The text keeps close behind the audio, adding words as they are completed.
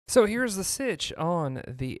So here's the sitch on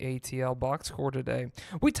the ATL box score today.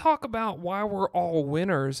 We talk about why we're all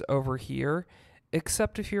winners over here,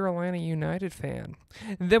 except if you're an Atlanta United fan.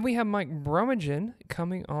 Then we have Mike Brumagen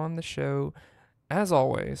coming on the show, as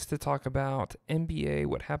always, to talk about NBA,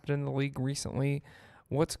 what happened in the league recently,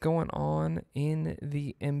 what's going on in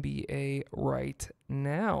the NBA right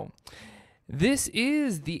now. This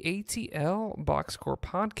is the ATL Box Score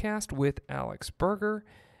podcast with Alex Berger,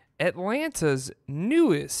 Atlanta's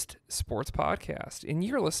newest sports podcast, and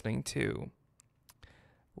you're listening to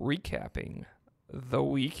Recapping the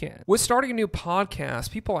Weekend. With starting a new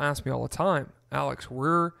podcast, people ask me all the time, Alex,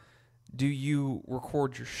 where do you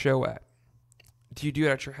record your show at? Do you do it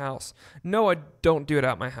at your house? No, I don't do it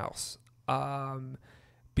at my house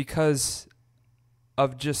because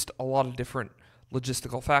of just a lot of different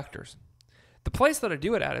logistical factors. The place that I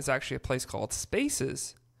do it at is actually a place called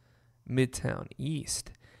Spaces, Midtown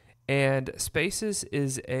East. And Spaces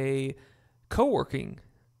is a co-working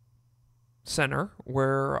center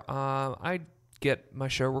where I get my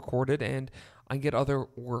show recorded and I get other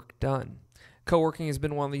work done. Co-working has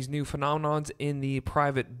been one of these new phenomenons in the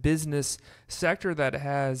private business sector that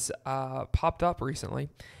has popped up recently.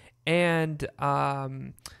 And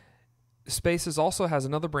Spaces also has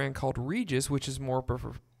another brand called Regis, which is more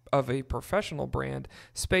of a professional brand.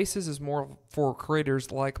 Spaces is more for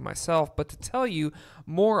creators like myself. But to tell you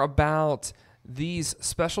more about these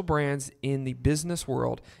special brands in the business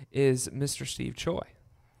world is Mr. Steve Choi.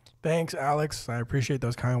 Thanks, Alex. I appreciate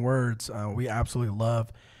those kind words. We absolutely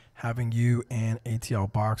love having you and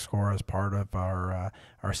ATL Box Score as part of our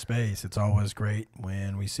space. It's always great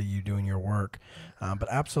when we see you doing your work. But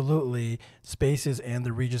absolutely, Spaces and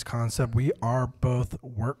the Regis concept, we are both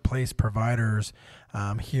workplace providers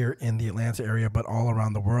here in the Atlanta area, but all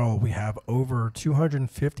around the world. We have over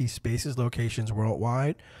 250 Spaces locations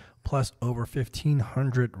worldwide, plus over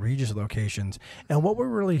 1,500 Regis locations. And what we're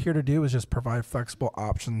really here to do is just provide flexible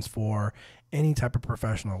options for any type of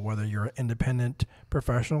professional, whether you're an independent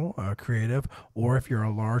professional, creative, or if you're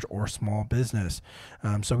a large or small business.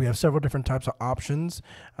 So we have several different types of options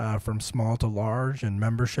from small to large and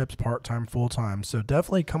memberships, part-time, full-time. So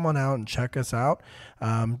definitely come on out and check us out.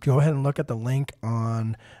 Go ahead and look at the link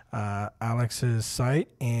on Alex's site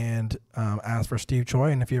and ask for Steve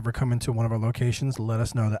Choi. And if you ever come into one of our locations, let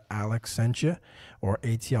us know that Alex sent you or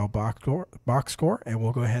ATL Box Score, and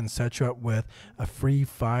we'll go ahead and set you up with a free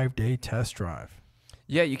 5-day test drive.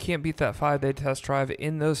 Yeah, you can't beat that 5-day test drive.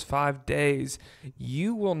 In those 5 days,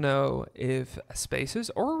 you will know if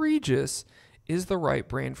Spaces or Regis is the right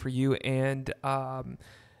brand for you. And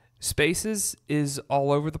Spaces is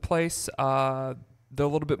all over the place. They're a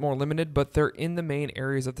little bit more limited, but they're in the main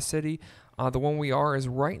areas of the city. The one we are is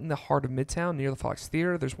right in the heart of Midtown, near the Fox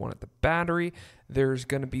Theater. There's one at the Battery. There's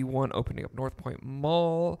going to be one opening up North Point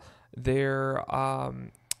Mall there.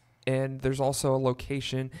 And there's also a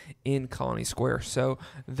location in Colony Square. So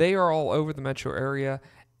they are all over the metro area.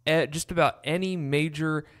 At just about any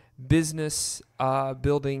major business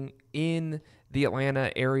building in the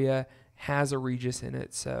Atlanta area has a Regis in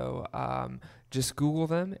it. So just Google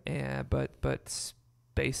them. But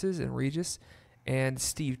Spaces and Regis and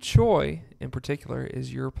Steve Choi in particular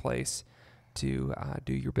is your place to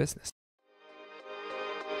do your business.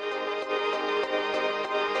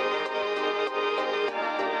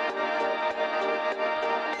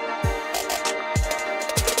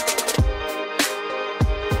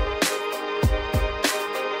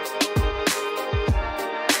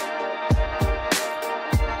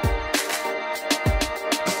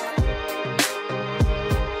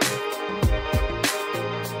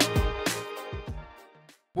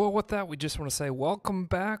 Well, with that, we just want to say welcome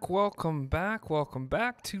back to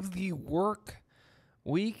the work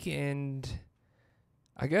week. And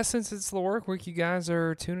I guess since it's the work week, you guys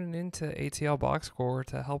are tuning into ATL Box Score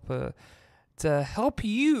to help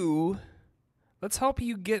you. Let's help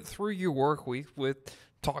you get through your work week with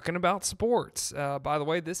talking about sports. By the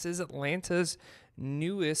way, this is Atlanta's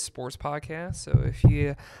newest sports podcast. So if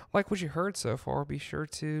you like what you heard so far, be sure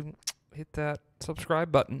to hit that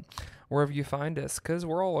subscribe button wherever you find us, because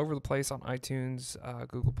we're all over the place on iTunes,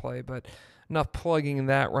 Google Play, but enough plugging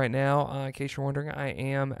that right now. In case you're wondering, I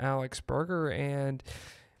am Alex Berger, and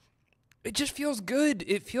it just feels good.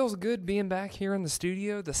 It feels good being back here in the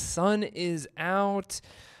studio. The sun is out.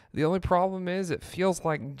 The only problem is it feels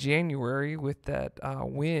like January with that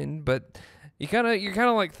wind, but you're kind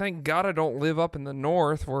of like, thank God I don't live up in the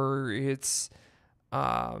north where it's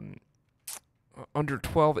under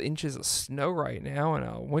 12 inches of snow right now in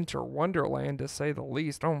a winter wonderland, to say the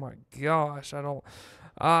least. Oh my gosh, I don't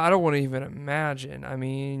want to even imagine. I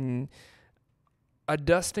mean, a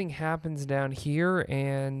dusting happens down here,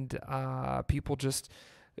 and people just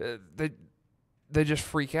they just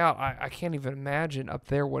freak out. I can't even imagine up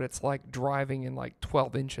there what it's like driving in like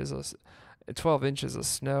 12 inches of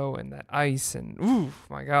snow and that ice, and ooh,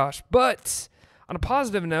 my gosh. But on a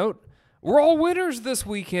positive note, we're all winners this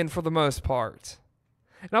weekend for the most part.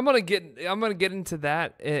 And I'm gonna get into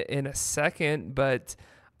that in a second, but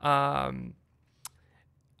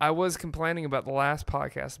I was complaining about the last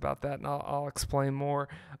podcast about that, and I'll explain more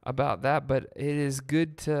about that. But it is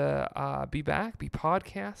good to be back, be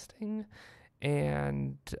podcasting,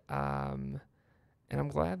 and I'm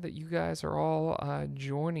glad that you guys are all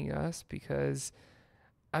joining us, because,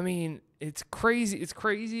 I mean, it's crazy. It's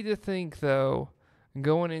crazy to think, though,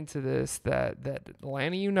 going into this, that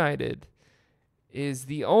Atlanta United is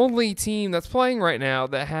the only team that's playing right now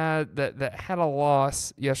that had a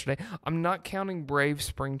loss yesterday. I'm not counting Brave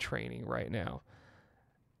spring training right now.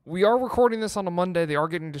 We are recording this on a Monday. They are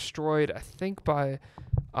getting destroyed, I think, by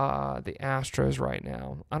the Astros right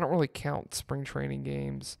now. I don't really count spring training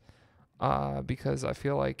games because I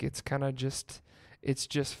feel like it's kind of just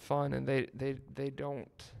fun, and they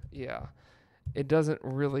don't, yeah, it doesn't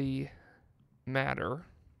really matter.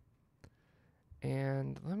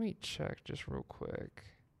 And let me check just real quick.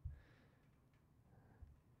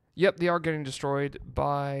 Yep, they are getting destroyed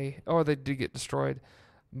they did get destroyed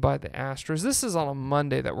by the Astros. This is on a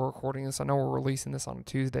Monday that we're recording this. I know we're releasing this on a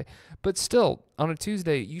Tuesday, but still, on a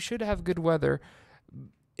Tuesday, you should have good weather.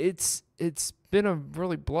 It's been a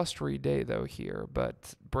really blustery day, though, here,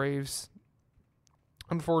 but Braves,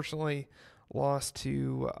 unfortunately, lost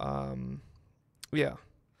to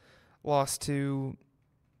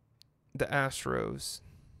the Astros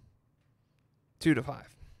 2-5.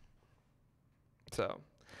 So,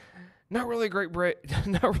 not really a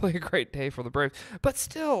great day for the Braves, but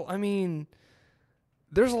still, I mean,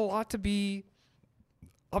 there's a lot to be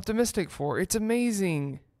optimistic for. It's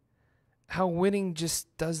amazing how winning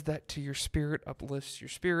just does that to your spirit, uplifts your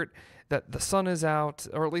spirit, that the sun is out,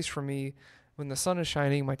 or at least for me, when the sun is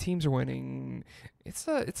shining, my teams are winning. It's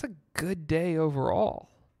a good day overall.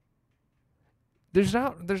 There's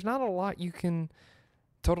not a lot you can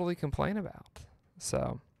totally complain about.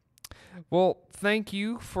 So, well, thank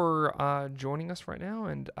you for joining us right now,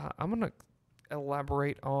 and I'm gonna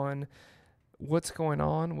elaborate on what's going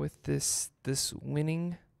on with this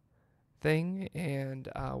winning thing and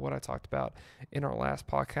what I talked about in our last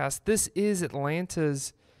podcast. This is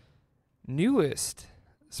Atlanta's newest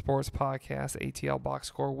sports podcast, ATL Box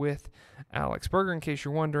Score with Alex Berger. In case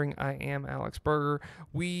you're wondering, I am Alex Berger.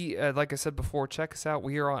 We, like I said before, check us out.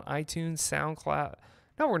 We are on iTunes, SoundCloud.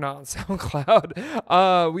 No, we're not on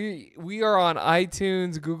SoundCloud. We are on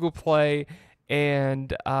iTunes, Google Play,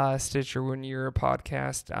 and Stitcher. When you're a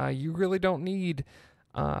podcast, you really don't need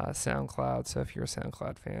SoundCloud. So if you're a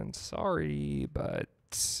SoundCloud fan, sorry, but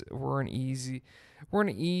we're an easy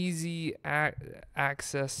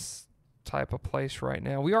access type of place right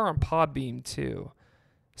now. We are on Podbeam too.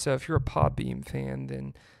 So if you're a Podbeam fan,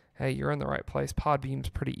 then hey, you're in the right place. Podbeam's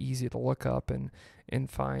pretty easy to look up and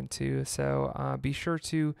find too. So be sure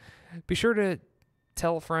to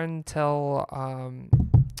tell a friend, tell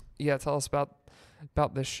us about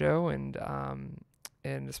this show, and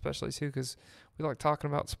especially too, because we like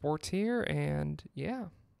talking about sports here, and yeah.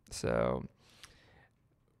 So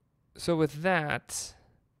with that,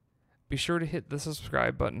 be sure to hit the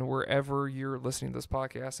subscribe button wherever you're listening to this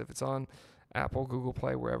podcast, if it's on Apple, Google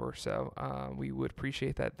Play, wherever. So we would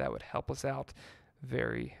appreciate that. That would help us out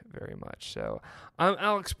very, very much. So I'm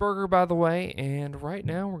Alex Berger, by the way, and right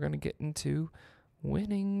now we're going to get into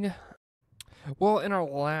winning. Well, in our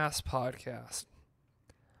last podcast,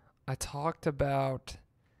 I talked about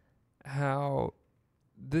how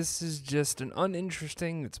this is just an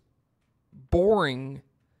uninteresting, it's boring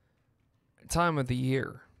time of the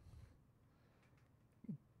year.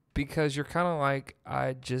 Because you're kind of like,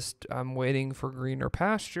 I'm waiting for greener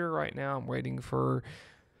pasture right now. I'm waiting for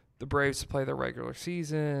the Braves to play their regular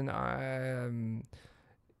season.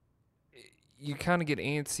 You kind of get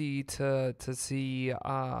antsy to see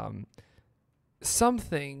some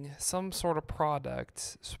sort of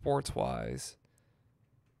product, sports-wise,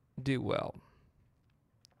 do well.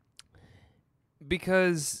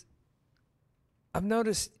 Because I've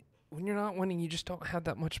noticed when you're not winning, you just don't have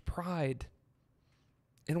that much pride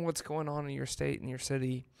in what's going on in your state, in your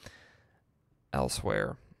city,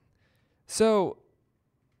 elsewhere. So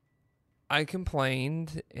I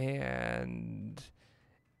complained, and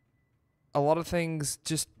a lot of things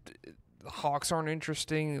just, the Hawks aren't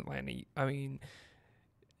interesting. Atlanta, I mean,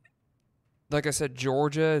 like I said,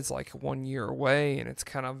 Georgia is like 1 year away, and it's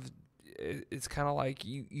kind of, it's kind of like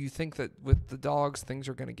you think that with the Dawgs things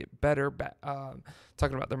are going to get better.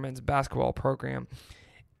 Talking about their men's basketball program,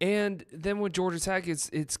 and then with Georgia Tech,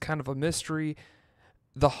 it's kind of a mystery.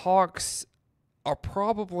 The Hawks are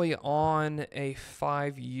probably on a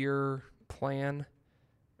 5-year plan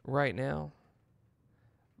right now.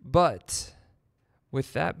 But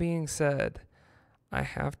with that being said, I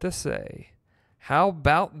have to say, how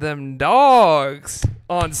about them Dawgs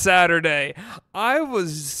on Saturday? I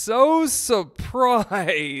was so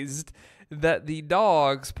surprised that the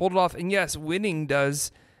Dawgs pulled it off. And yes, winning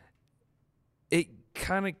does, it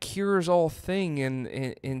kind of cures all thing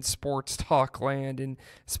in sports talk land, and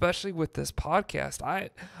especially with this podcast.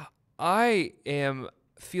 I am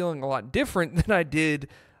feeling a lot different than I did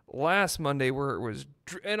last Monday, where it was,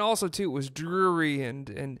 and also too, it was dreary,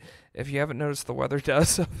 and if you haven't noticed, the weather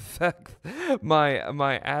does affect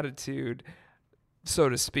my attitude, so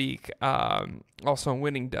to speak. Also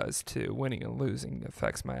winning does too. Winning and losing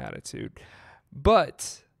affects my attitude.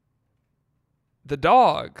 But the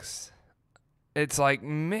Dawgs, it's like,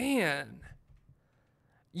 man,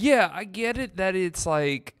 yeah, I get it that it's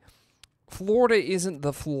like Florida isn't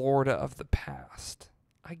the Florida of the past.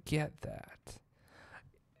 I get that.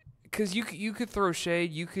 Because you could throw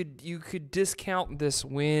shade, you could discount this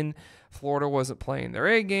win. Florida wasn't playing their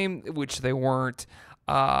A game, which they weren't.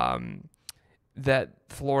 That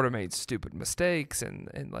Florida made stupid mistakes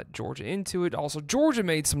and let Georgia into it. Also, Georgia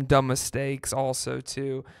made some dumb mistakes also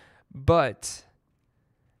too. But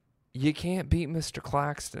you can't beat Mr.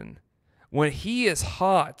 Claxton. When he is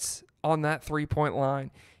hot on that 3-point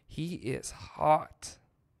line, he is hot.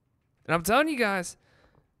 And I'm telling you guys,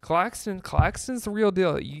 Claxton's the real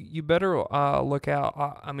deal. You better look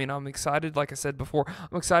out. I mean, I'm excited, like I said before,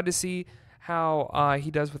 I'm excited to see how he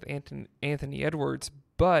does with Anthony Edwards.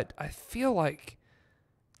 But I feel like,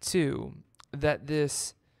 too, that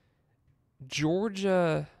this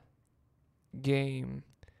Georgia game,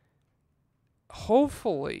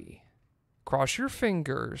 hopefully, cross your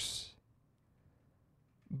fingers,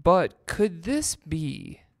 but could this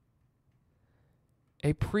be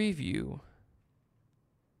a preview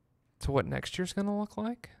to what next year's going to look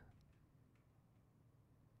like?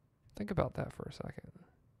 Think about that for a second.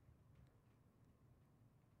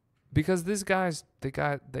 Because these guys, they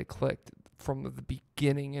clicked from the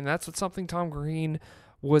beginning, and that's what something Tom Green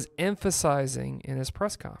was emphasizing in his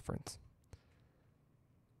press conference.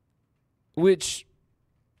 Which,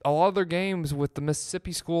 a lot of their games with the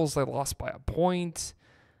Mississippi schools, they lost by a point.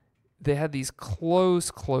 They had these close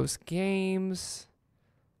games.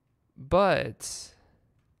 But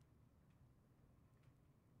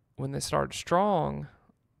when they started strong,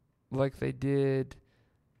 like they did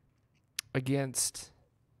against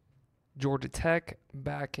Georgia Tech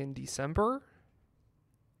back in December,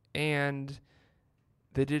 and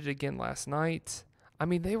they did it again last night. I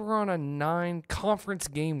mean, they were on a 9-conference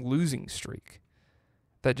game losing streak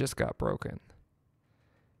that just got broken.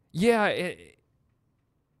 Yeah,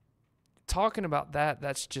 talking about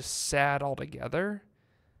that's just sad altogether,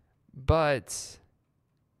 but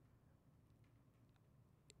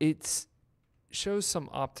it shows some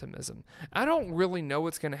optimism. I don't really know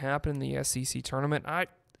what's going to happen in the SEC tournament.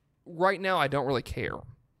 Right now, I don't really care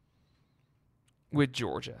with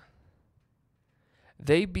Georgia.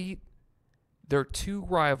 They beat their 2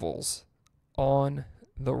 rivals on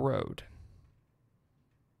the road.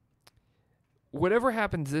 Whatever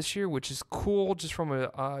happens this year, which is cool just from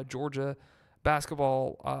a Georgia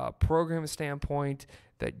basketball program standpoint,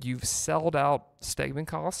 that you've sold out Stegeman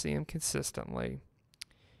Coliseum consistently.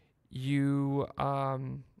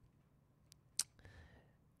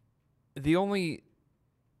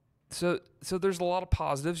 So there's a lot of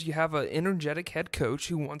positives. You have an energetic head coach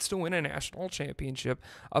who wants to win a national championship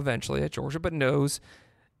eventually at Georgia, but knows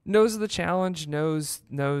the challenge, knows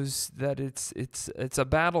that it's a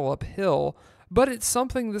battle uphill, but it's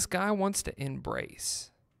something this guy wants to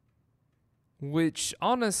embrace. Which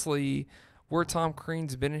honestly, where Tom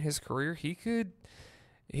Crean's been in his career, he could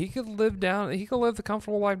live the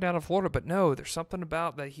comfortable life down in Florida, but no, there's something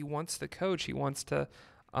about that he wants to coach. He wants to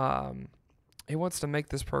make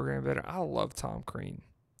this program better. I love Tom Crean.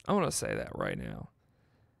 I want to say that right now.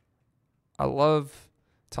 I love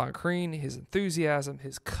Tom Crean, his enthusiasm,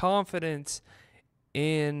 his confidence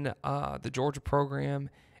in the Georgia program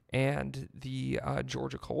and the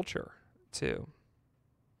Georgia culture too.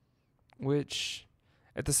 Which,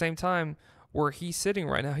 at the same time, where he's sitting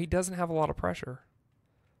right now, he doesn't have a lot of pressure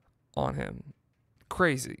on him.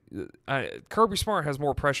 Crazy. Kirby Smart has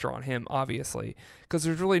more pressure on him, obviously, because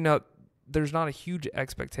there's not a huge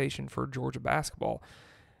expectation for Georgia basketball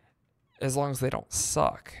as long as they don't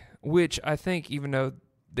suck. Which I think, even though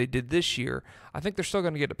did this year. I think they're still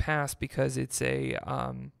going to get a pass because it's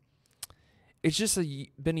been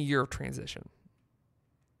a year of transition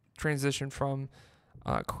from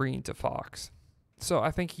Crean to Fox. So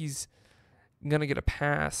I think he's going to get a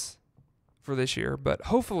pass for this year, but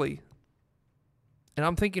hopefully, and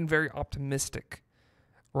I'm thinking very optimistic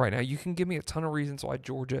right now. You can give me a ton of reasons why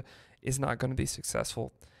Georgia is not going to be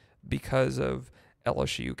successful because of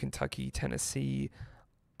LSU, Kentucky, Tennessee,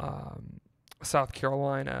 South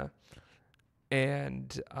Carolina,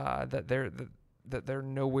 and that they're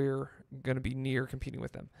nowhere going to be near competing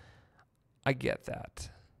with them. I get that.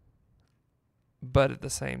 But at the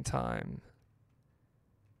same time,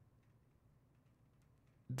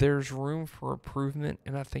 there's room for improvement,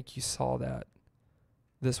 and I think you saw that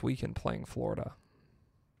this weekend playing Florida.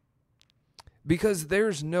 Because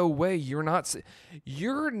there's no way you're not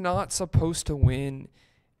supposed to win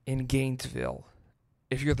in Gainesville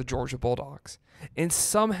if you're the Georgia Bulldogs. And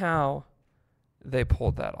somehow they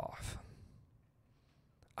pulled that off.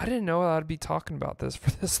 I didn't know I'd be talking about this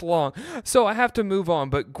for this long, so I have to move on.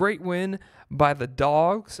 But great win by the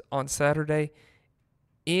Dawgs on Saturday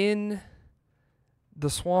in the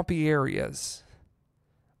swampy areas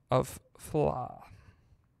of FLA.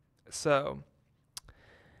 So,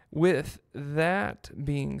 with that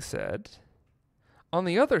being said, on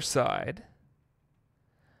the other side,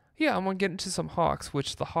 I'm going to get into some Hawks,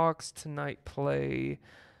 which the Hawks tonight play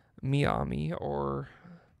Miami, or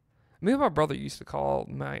me and my brother used to call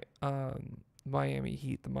Miami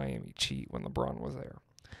Heat the Miami Cheat when LeBron was there.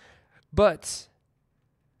 But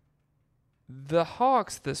the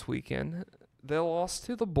Hawks this weekend, they lost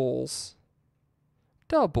to the Bulls.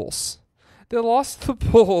 Doubles. They lost to the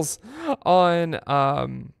Bulls on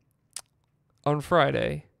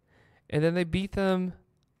Friday, and then they beat them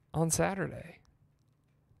on Saturday.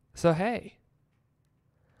 So, hey,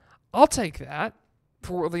 I'll take that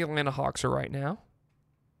for where the Atlanta Hawks are right now.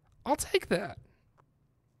 I'll take that.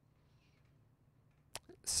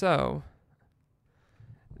 So,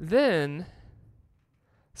 then,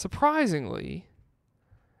 surprisingly,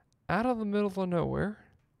 out of the middle of nowhere,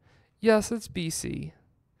 yes, it's BC.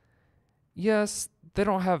 Yes, they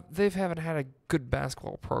haven't had a good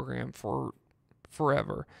basketball program for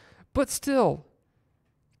forever. But still,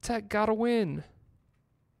 Tech got a win.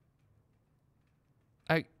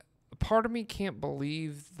 Part of me can't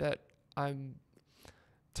believe that I'm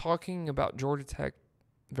talking about Georgia Tech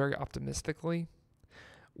very optimistically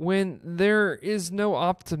when there is no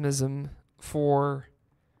optimism for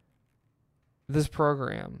this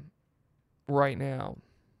program right now.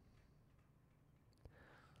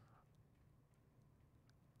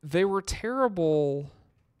 They were terrible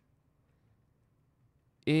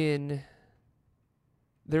last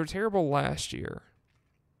year,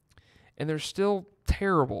 and they're still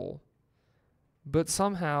terrible, but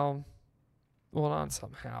somehow, well, not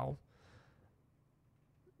somehow,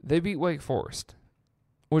 they beat Wake Forest,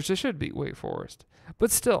 which they should beat Wake Forest.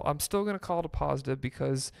 But still, I'm still going to call it a positive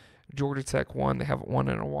because Georgia Tech won. They haven't won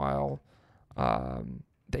in a while.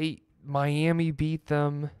 Miami beat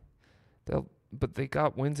them, but they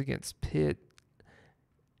got wins against Pitt.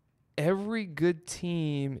 Every good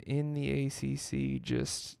team in the ACC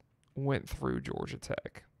just went through Georgia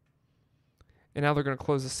Tech. And now they're going to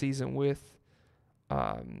close the season with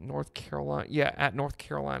North Carolina. Yeah, at North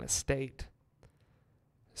Carolina State.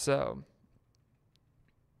 So,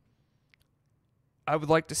 I would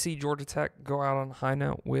like to see Georgia Tech go out on a high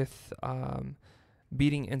note with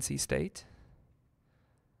beating NC State.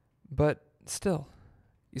 But still,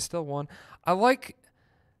 you still won. I like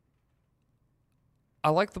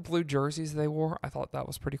the blue jerseys they wore. I thought that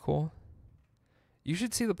was pretty cool. You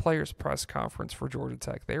should see the players' press conference for Georgia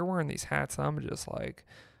Tech. They were wearing these hats. And I'm just like,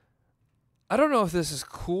 I don't know if this is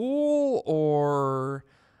cool or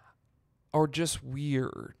just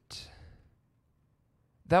weird.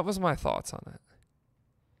 That was my thoughts on it.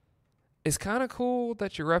 It's kind of cool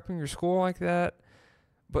that you're repping your school like that,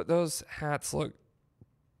 but those hats look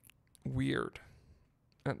weird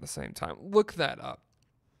at the same time. Look that up.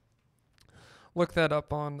 Look that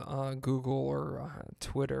up on Google or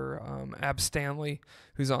Twitter. Ab Stanley,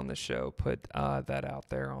 who's on the show, put that out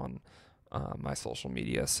there on my social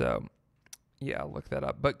media. So, yeah, look that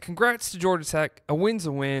up. But congrats to Georgia Tech. A win's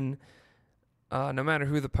a win, no matter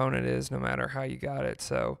who the opponent is, no matter how you got it.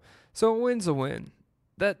 So a win's a win.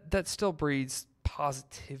 That still breeds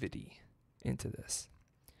positivity into this.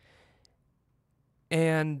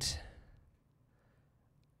 And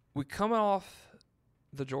we come off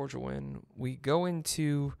the Georgia win. We go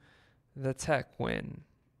into the Tech win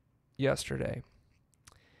yesterday.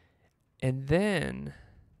 And then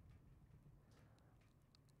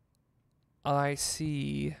I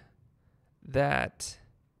see that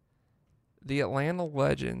the Atlanta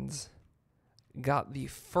Legends got the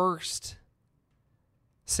first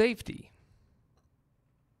safety.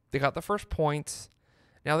 They got the first points.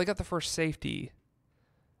 Now they got the first safety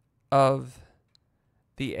of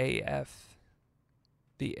the AAF,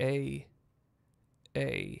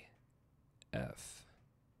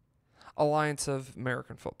 Alliance of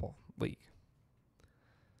American Football League.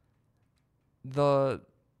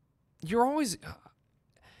 You're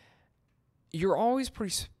always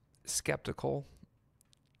pretty skeptical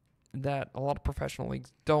that a lot of professional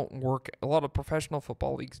leagues don't work. A lot of professional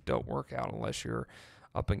football leagues don't work out unless you're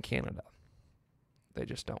up in Canada. They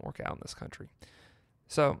just don't work out in this country.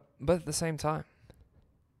 So, but at the same time,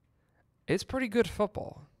 it's pretty good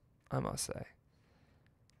football, I must say.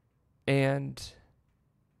 And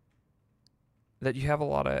that you have a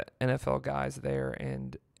lot of NFL guys there,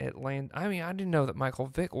 and Atlanta. I mean, I didn't know that Michael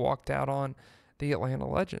Vick walked out on the Atlanta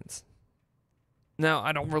Legends. Now,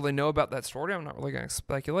 I don't really know about that story. I'm not really going to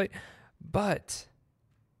speculate. But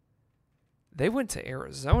they went to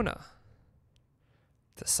Arizona,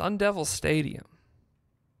 to Sun Devil Stadium,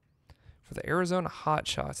 for the Arizona Hot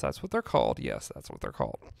Shots. That's what they're called. Yes, that's what they're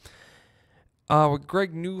called. With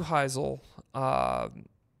Greg Neuheisel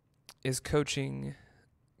is coaching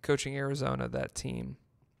Arizona, that team.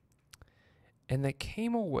 And they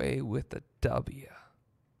came away with a W,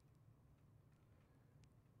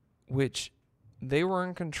 which they were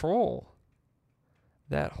in control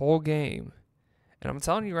that whole game. And I'm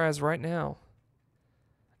telling you guys right now,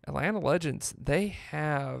 Atlanta Legends, they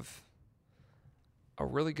have a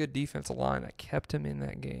really good defensive line that kept him in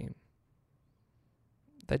that game.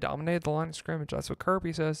 They dominated the line of scrimmage. That's what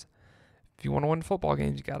Kirby says. If you want to win football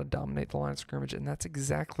games, you got to dominate the line of scrimmage. And that's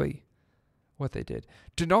exactly what they did.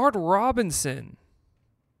 Denard Robinson,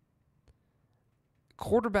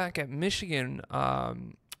 quarterback at Michigan,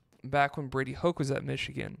 back when Brady Hoke was at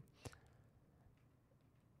Michigan,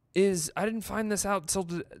 I didn't find this out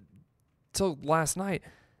till last night.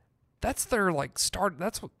 That's their I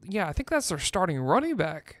think that's their starting running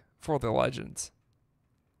back for the Legends.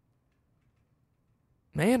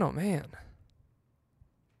 Man, oh man.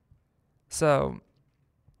 So,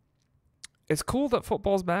 it's cool that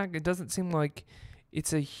football's back. It doesn't seem like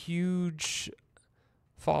it's a huge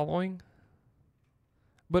following,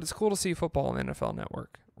 but it's cool to see football on the NFL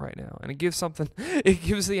Network right now. And it gives the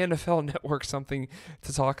NFL Network something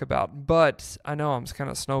to talk about. But I know I'm kind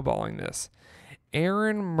of snowballing this.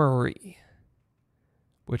 Aaron Murray,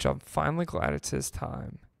 which I'm finally glad it's his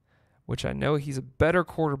time, which I know he's a better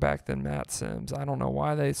quarterback than Matt Sims. I don't know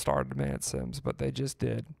why they started Matt Sims, but they just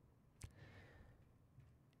did.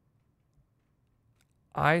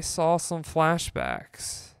 I saw some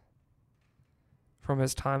flashbacks from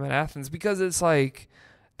his time at Athens, because it's like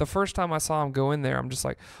the first time I saw him go in there, I'm just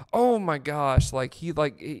like, oh my gosh, he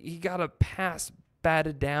got a pass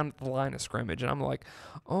batted down at the line of scrimmage, and I'm like,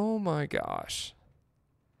 oh my gosh.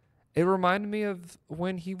 It reminded me of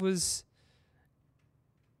when he was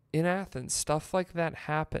in Athens. Stuff like that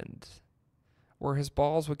happened, where his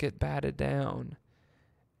balls would get batted down,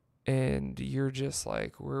 and you're just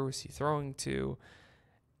like, where was he throwing to?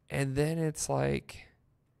 And then it's like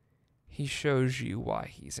he shows you why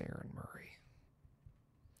he's Aaron Murray.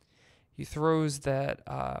 He throws that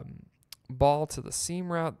ball to the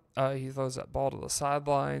seam route. He throws that ball to the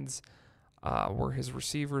sidelines where his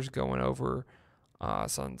receiver's going over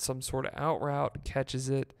on some sort of out route, catches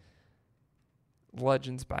it.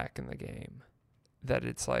 Legends back in the game. That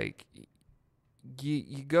it's like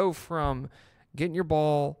you go from getting your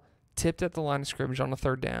ball tipped at the line of scrimmage on a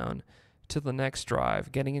third down to the next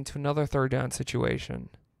drive, getting into another third down situation,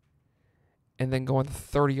 and then going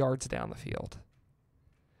 30 yards down the field.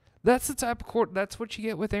 That's the type of that's what you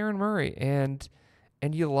get with Aaron Murray, and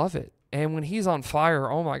you love it. And when he's on fire,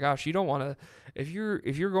 oh my gosh, you don't want to. If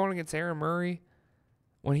you're going against Aaron Murray,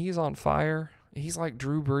 when he's on fire, he's like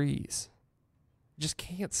Drew Brees. Just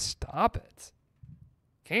can't stop it.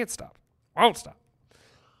 Can't stop. Won't stop.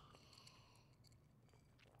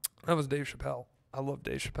 That was Dave Chappelle. I love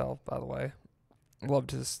Dave Chappelle, by the way.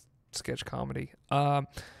 Loved his sketch comedy.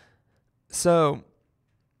 So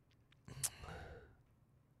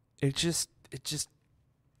it just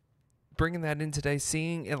bringing that in today,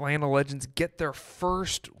 seeing Atlanta Legends get their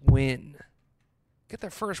first win.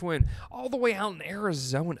 All the way out in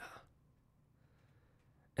Arizona.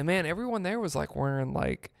 And man, everyone there was like wearing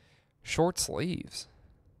like short sleeves.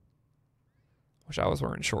 Wish I was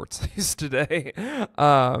wearing short sleeves today.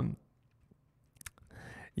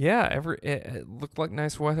 Yeah, it looked like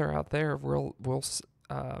nice weather out there. Real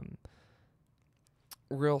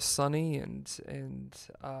real sunny and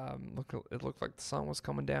it looked like the sun was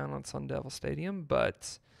coming down on Sun Devil Stadium,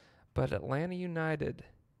 but Atlanta United.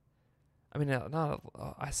 I mean,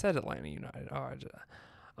 I said Atlanta United.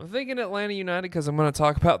 I'm thinking Atlanta United because I'm going to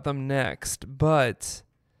talk about them next. But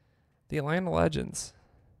the Atlanta Legends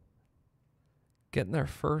getting their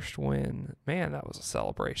first win. Man, that was a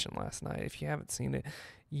celebration last night. If you haven't seen it,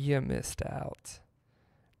 you missed out.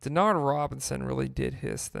 Denard Robinson really did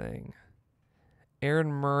his thing.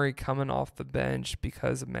 Aaron Murray coming off the bench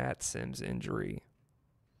because of Matt Sims' injury.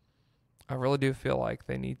 I really do feel like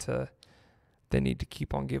they need to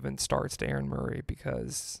keep on giving starts to Aaron Murray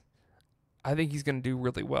because I think he's going to do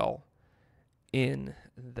really well in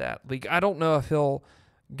that league. I don't know if he'll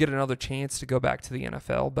get another chance to go back to the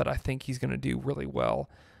NFL, but I think he's going to do really well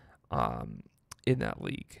in that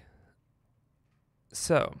league.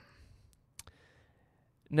 So,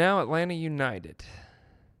 now Atlanta United.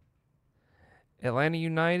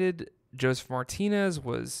 Joseph Martinez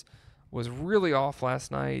was really off last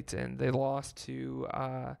night, and they lost to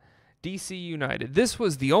DC United. This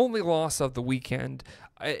was the only loss of the weekend.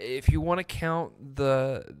 If you want to count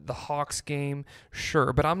the Hawks game,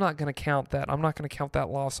 sure, but I'm not going to count that. I'm not going to count that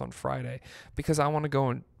loss on Friday because I want to go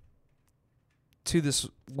into this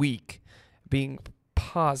week being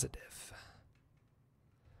positive.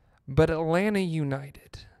 But Atlanta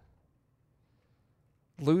United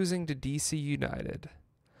losing to DC United.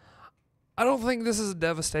 I don't think this is a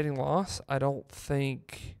devastating loss. I don't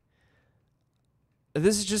think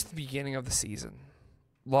this is just the beginning of the season.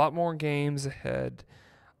 A lot more games ahead.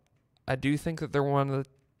 I do think that they're one of the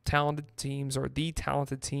talented teams or the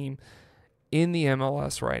talented team in the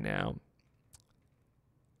MLS right now.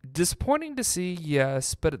 Disappointing to see,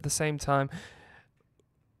 yes, but at the same time,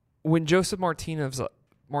 when Joseph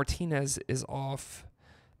Martinez is off,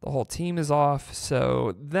 the whole team is off,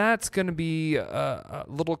 so that's going to be a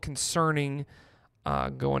little concerning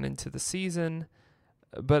going into the season.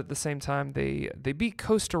 But at the same time, they beat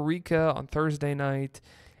Costa Rica on Thursday night,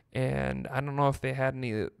 and I don't know if they had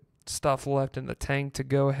any stuff left in the tank to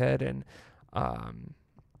go ahead and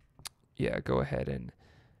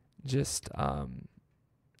just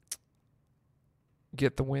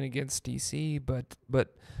get the win against DC.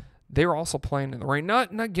 But they were also playing in the rain,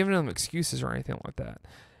 not giving them excuses or anything like that.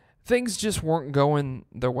 Things just weren't going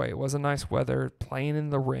their way. It wasn't nice weather, playing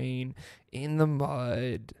in the rain, in the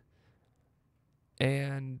mud.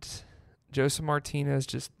 And Joseph Martinez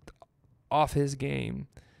just off his game,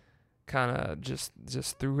 kind of just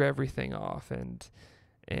threw everything off. And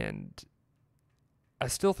I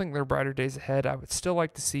still think there are brighter days ahead. I would still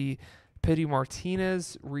like to see Pity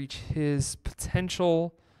Martinez reach his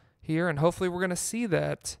potential here. And hopefully we're going to see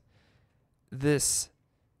that this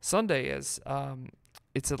Sunday as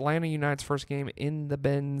it's Atlanta United's first game in the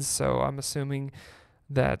Benz. So I'm assuming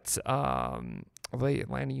that the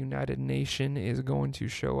Atlanta United Nation is going to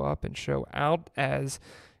show up and show out as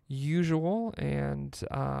usual. And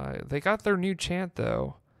they got their new chant,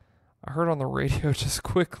 though. I heard on the radio just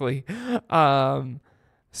quickly.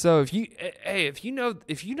 So if you know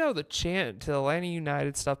the chant to Atlanta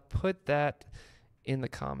United stuff, put that in the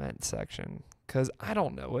comment section because I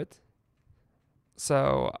don't know it.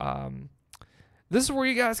 So this is where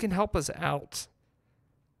you guys can help us out.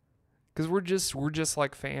 Because we're just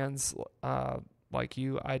like fans like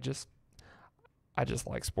you. I just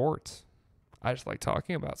like sports. I just like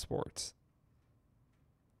talking about sports.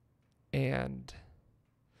 And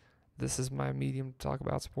this is my medium to talk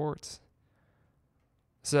about sports.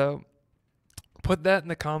 So put that in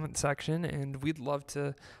the comment section, and we'd love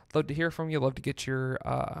to hear from you. Love to get your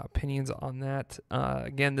opinions on that.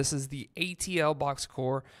 Again, this is the ATL Box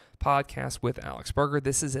Score podcast with Alex Berger.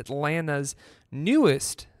 This is Atlanta's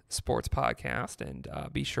newest sports podcast, and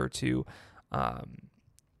be sure to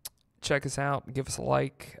check us out, give us a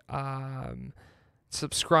like,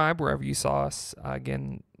 subscribe wherever you saw us.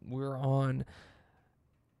 Again, we're on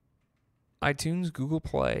iTunes, Google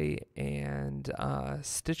Play, and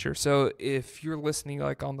Stitcher. So if you're listening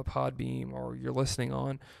like on the Podbeam or you're listening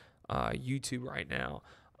on YouTube right now,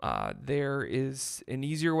 there is an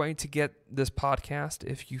easier way to get this podcast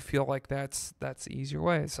if you feel like that's the easier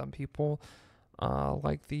way. Some people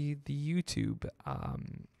like the YouTube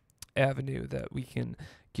avenue that we can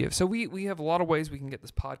give. So we have a lot of ways we can get this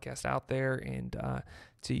podcast out there and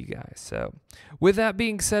to you guys. So with that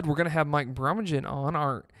being said, we're going to have Mike Brumagen on,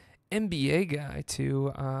 our NBA guy,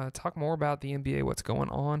 to talk more about the NBA, what's going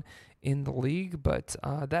on in the league. But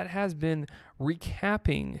that has been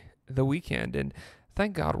recapping the weekend, and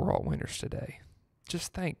thank God we're all winners today.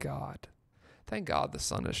 Just thank God. Thank God the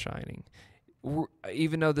sun is shining.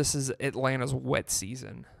 Even though this is Atlanta's wet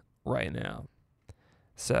season right now.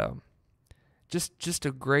 So just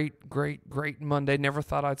a great Monday. Never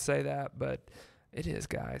thought I'd say that, but it is,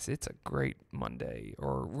 guys. It's a great Monday.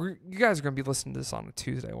 You guys are going to be listening to this on a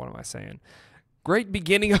Tuesday. What am I saying? Great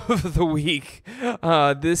beginning of the week.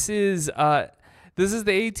 This is the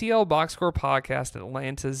ATL Box Score Podcast,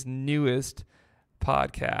 Atlanta's newest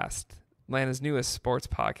podcast, Atlanta's newest sports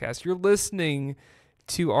podcast. You're listening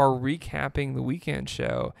to our Recapping the Weekend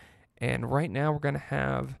show, and right now we're going to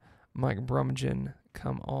have Mike Brumagen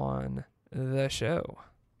come on the show.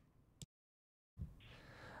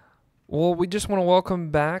 Well, we just want to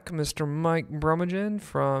welcome back Mr. Mike Brumagen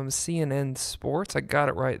from CNN Sports. I got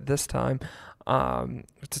it right this time.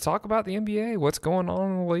 To talk about the NBA, what's going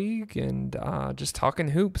on in the league, and just talking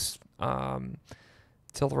hoops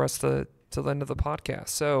till the end of the podcast.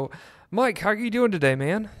 So, Mike, how are you doing today,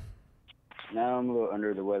 man? No, I'm a little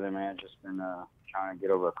under the weather, man. Just been trying to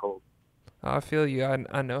get over a cold. I feel you.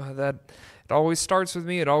 I know how that. It always starts with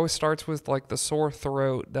me. It always starts with like the sore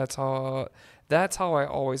throat. That's how I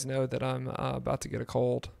always know that I'm about to get a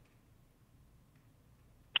cold.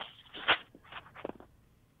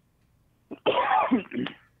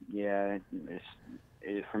 Yeah,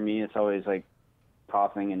 for me, it's always like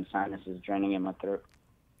coughing and sinuses draining in my throat.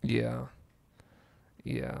 Yeah.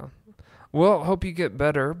 Well, hope you get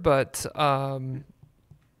better, but I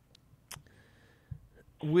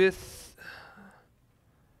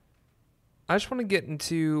just want to get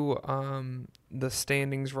into the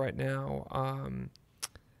standings right now.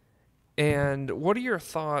 And what are your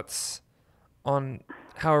thoughts on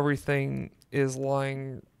how everything is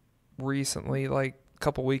lying recently, like a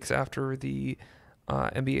couple weeks after the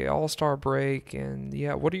NBA All-Star break? And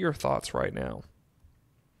yeah, what are your thoughts right now?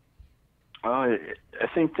 I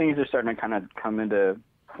think things are starting to kind of come into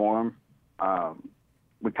form.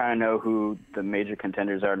 We kind of know who the major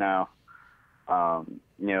contenders are now.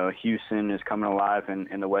 Houston is coming alive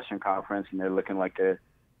in the Western Conference, and they're looking like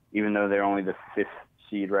even though they're only the 5th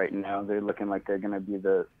seed right now, they're looking like they're going to be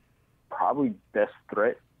the probably best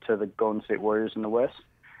threat to the Golden State Warriors in the West.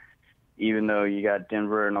 Even though you got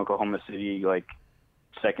Denver and Oklahoma City like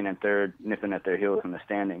second and third nipping at their heels in the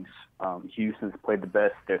standings. Houston's played the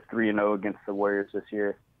best. They're 3-0 against the Warriors this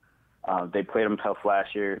year. They played them tough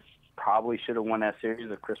last year. Probably should have won that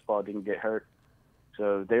series if Chris Paul didn't get hurt.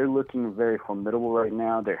 So they're looking very formidable right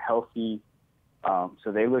now. They're healthy. So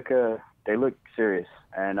they look serious.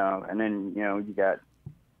 And then, you got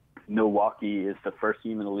Milwaukee is the first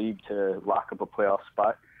team in the league to lock up a playoff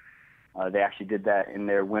spot. They actually did that in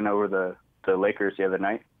their win over the Lakers the other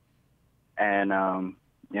night. And,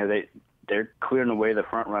 they're clearing away the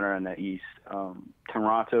front runner in the East.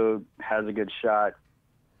 Toronto has a good shot.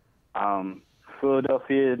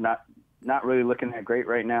 Philadelphia, not really looking that great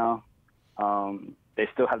right now. They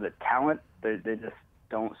still have the talent. They just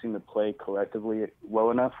don't seem to play collectively well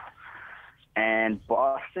enough. And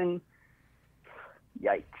Boston,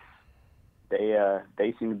 yikes.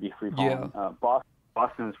 They seem to be free falling. Yeah.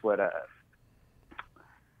 Boston's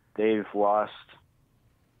they've lost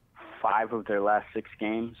 5 of their last 6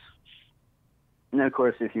 games. And then, of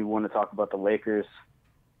course, if you want to talk about the Lakers,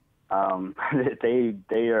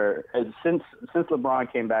 they are since LeBron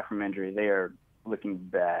came back from injury, they are looking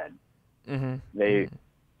bad. Mm-hmm.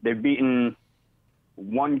 They've beaten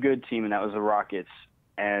one good team, and that was the Rockets,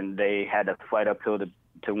 and they had to fight uphill to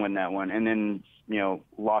win that one. And then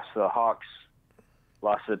lost to the Hawks,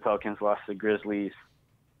 lost to the Pelicans, lost to the Grizzlies.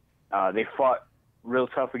 They fought real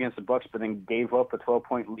tough against the Bucks, but then gave up a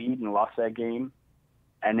 12-point lead and lost that game.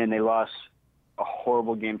 And then they lost a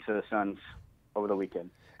horrible game to the Suns over the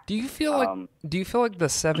weekend. Do you feel like the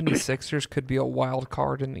 76ers could be a wild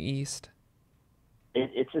card in the East?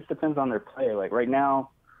 It just depends on their play. Like right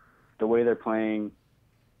now, the way they're playing,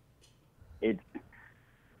 we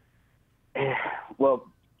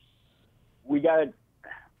got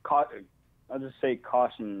I'll just say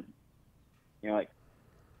caution. Like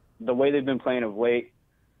the way they've been playing of late,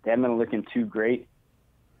 they haven't been looking too great.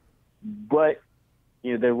 But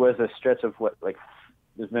there was a stretch of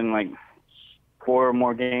there's been like 4 or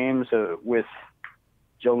more games with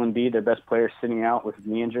Joel Embiid, their best player, sitting out with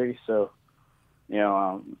knee injury. So,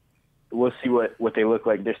 we'll see what they look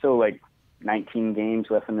like. There's still like 19 games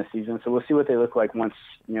left in the season, so we'll see what they look like once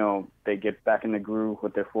they get back in the groove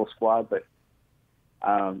with their full squad. But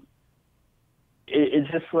it's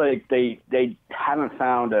just like they haven't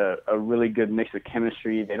found a really good mix of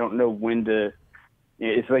chemistry. They don't know when to.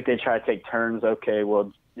 It's like they try to take turns. Okay,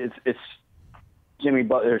 well, it's Jimmy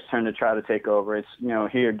Butler's turn to try to take over. It's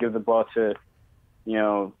here, give the ball to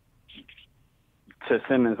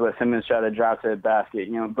Simmons, let Simmons try to drive to the basket.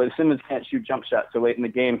 But Simmons can't shoot jump shots, so late in the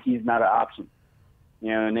game he's not an option.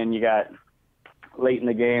 And then you got late in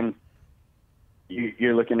the game,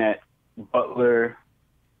 you're looking at Butler,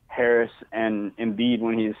 Harris, and Embiid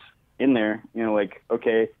when he's in there. You know, like,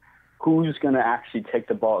 okay, who's going to actually take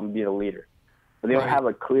the ball and be the leader? But they don't have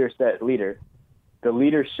a clear set leader. The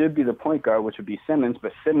leader should be the point guard, which would be Simmons,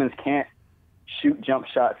 but Simmons can't shoot jump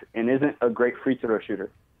shots and isn't a great free throw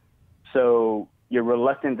shooter. So you're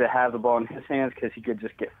reluctant to have the ball in his hands because he could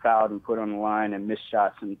just get fouled and put on the line and miss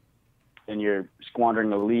shots, and you're squandering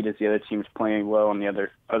the lead as the other team's playing well on the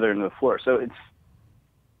other end of the floor. So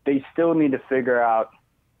they still need to figure out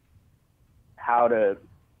how to,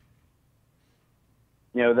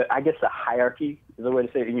 you know, I guess the hierarchy is the way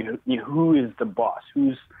to say it. You know, who is the boss?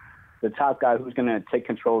 Who's the top guy? Who's going to take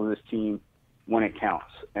control of this team when it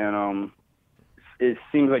counts? And it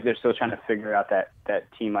seems like they're still trying to figure out that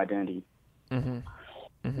team identity. Mm-hmm.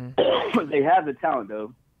 Mm-hmm. They have the talent,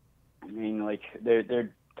 though. I mean, like,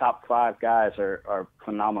 their top 5 guys are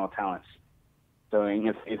phenomenal talents. So I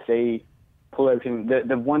mean, if they pull everything,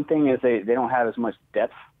 the one thing is they don't have as much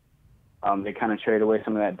depth. They kind of trade away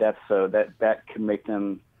some of that depth, so that can make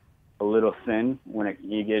them a little thin when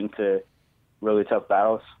you get into really tough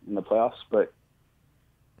battles in the playoffs. But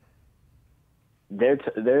their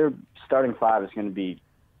starting 5 is going to be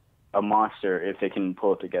a monster if they can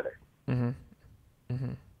pull it together. Mm-hmm.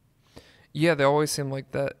 Mm-hmm. Yeah, they always seem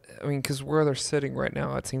like that. I mean, because where they're sitting right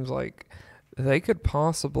now, it seems like they could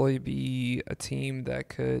possibly be a team that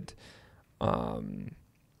could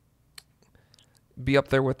be up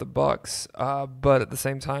there with the Bucks. But at the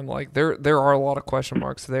same time, like there are a lot of question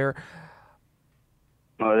marks there.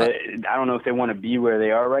 Well, I don't know if they want to be where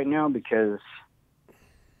they are right now, because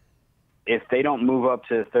if they don't move up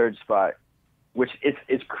to the 3rd spot, which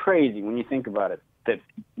it's crazy when you think about it, that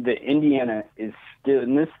the Indiana is still,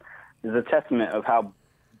 and this is a testament of how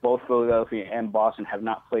both Philadelphia and Boston have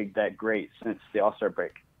not played that great since the All-Star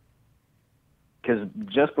break. Because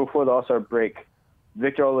just before the All-Star break,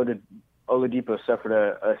 Victor Oladipo suffered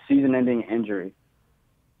a season-ending injury.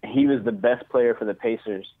 He was the best player for the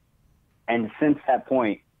Pacers. And since that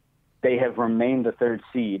point, they have remained the 3rd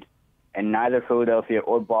seed, and neither Philadelphia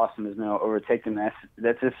or Boston has now overtaken them.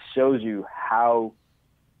 That just shows you how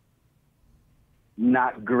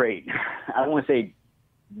not great. I don't want to say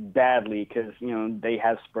badly, because, you know, they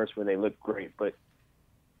have spurts where they look great, but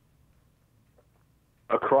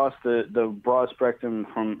across the broad spectrum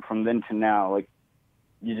from then to now, like,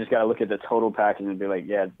 you just got to look at the total package and be like,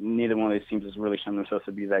 yeah, neither one of these teams has really shown themselves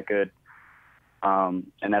to be that good.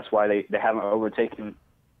 And that's why they haven't overtaken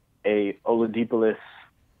a Oladipo-less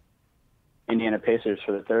Indiana Pacers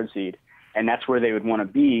for the 3rd seed. And that's where they would want to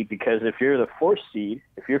be, because if you're the 4th seed,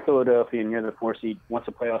 if you're Philadelphia and you're the 4th seed, once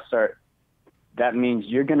the playoffs start, that means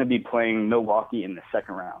you're going to be playing Milwaukee in the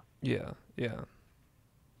 2nd round. Yeah.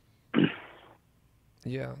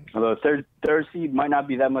 Yeah. Although third seed might not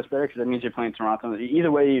be that much better, because that means you're playing Toronto. Either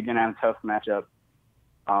way, you're going to have a tough matchup,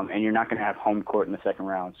 and you're not going to have home court in the 2nd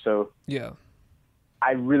round. So yeah,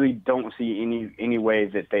 I really don't see any way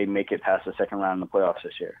that they make it past the 2nd round in the playoffs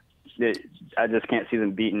this year. I just can't see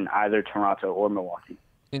them beating either Toronto or Milwaukee.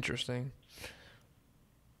 Interesting.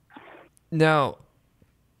 Now,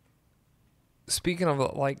 speaking of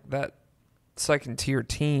like that 2nd-tier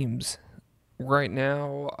teams, right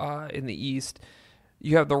now in the East,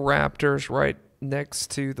 you have the Raptors right next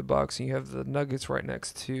to the Bucks, and you have the Nuggets right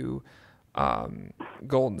next to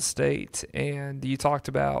Golden State. And you talked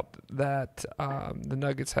about that the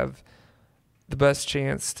Nuggets have the best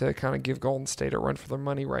chance to kind of give Golden State a run for their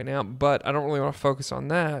money right now, but I don't really want to focus on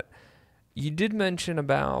that. You did mention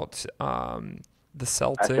about the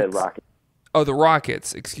Celtics. I said Rockets. Oh, the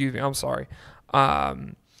Rockets. Excuse me. I'm sorry.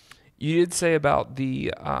 You did say about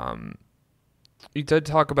the you did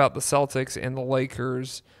talk about the Celtics and the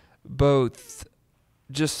Lakers both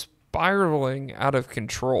just spiraling out of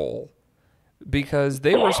control, because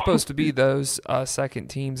they were supposed to be those 2nd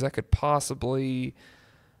teams that could possibly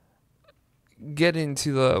get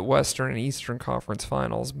into the Western and Eastern Conference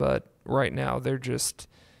Finals, but right now they're just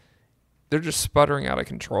sputtering out of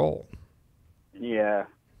control. Yeah.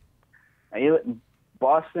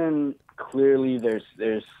 Boston, clearly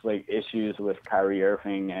there's like issues with Kyrie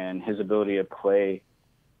Irving and his ability to play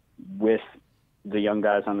with the young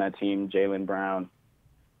guys on that team, Jaylen Brown,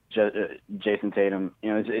 Jason Tatum.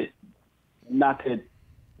 You know, not that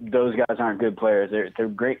those guys aren't good players. They're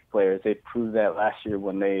great players. They proved that last year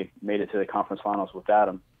when they made it to the conference finals without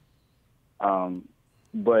him.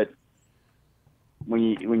 But when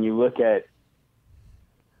you look at,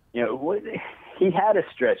 you know, he had a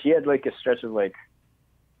stretch. He had like a stretch of like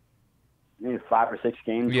maybe 5 or 6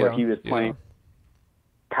 games where he was playing.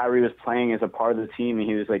 Yeah. Kyrie was playing as a part of the team, and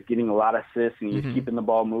he was like getting a lot of assists, and he was keeping the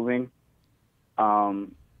ball moving.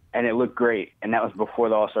 and it looked great. And that was before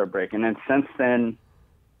the All-Star break. And then since then,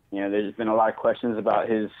 there's been a lot of questions about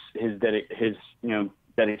his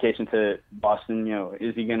dedication to Boston.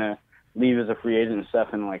 Is he gonna leave as a free agent and stuff?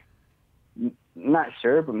 And like, not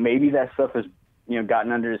sure, but maybe that stuff has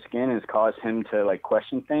gotten under his skin and has caused him to like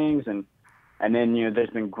question things. And then there's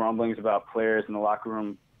been grumblings about players in the locker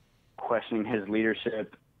room questioning his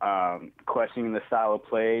leadership, questioning the style of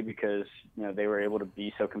play because they were able to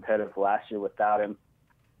be so competitive last year without him.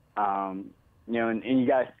 And you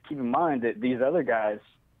guys keep in mind that these other guys,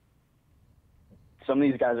 some of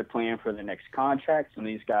these guys are playing for the next contract. Some of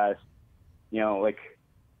these guys, like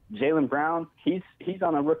Jaylen Brown, he's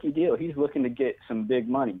on a rookie deal. He's looking to get some big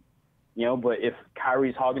money, but if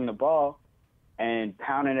Kyrie's hogging the ball and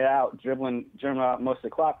pounding it out, dribbling out most of the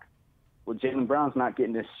clock, well, Jaylen Brown's not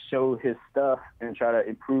getting to show his stuff and try to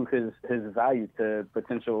improve his value to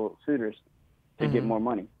potential suitors to get more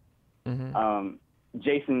money.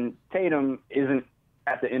 Jason Tatum isn't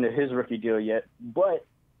at the end of his rookie deal yet, but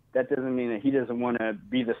that doesn't mean that he doesn't want to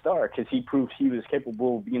be the star, because he proved he was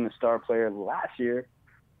capable of being the star player last year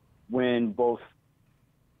when both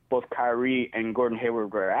Kyrie and Gordon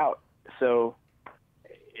Hayward were out. So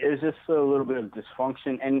it's just a little bit of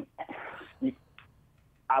dysfunction, and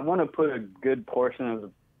I want to put a good portion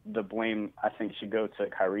of the blame, I think, should go to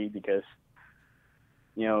Kyrie, because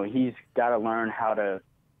he's got to learn how to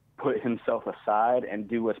put himself aside and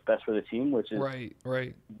do what's best for the team, which is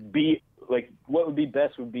right. Be like, what would be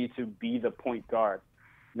best would be to be the point guard,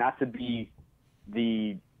 not to be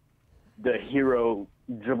the hero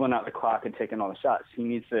dribbling out the clock and taking all the shots. He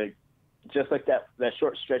needs to, just like that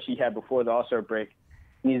short stretch he had before the All-Star break,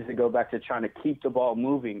 he needs to go back to trying to keep the ball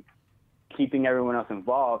moving, keeping everyone else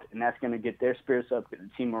involved, and that's going to get their spirits up, get the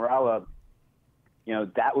team morale up.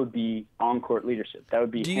 That would be on-court leadership. That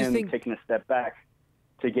would be him taking a step back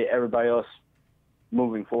to get everybody else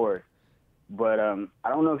moving forward. But I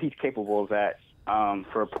don't know if he's capable of that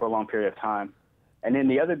for a prolonged period of time. And then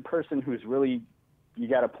the other person who's really you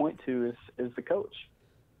got to point to is the coach.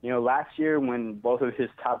 Last year when both of his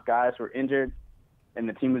top guys were injured and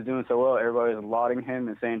the team was doing so well, everybody was lauding him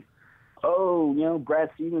and saying, Brad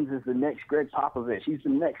Stevens is the next Greg Popovich. He's the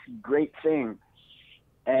next great thing.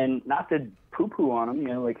 And not to poo-poo on him,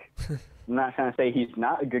 I'm not trying to say he's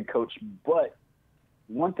not a good coach, but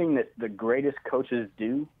one thing that the greatest coaches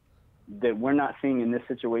do that we're not seeing in this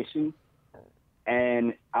situation,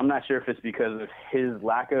 and I'm not sure if it's because of his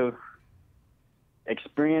lack of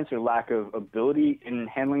experience or lack of ability in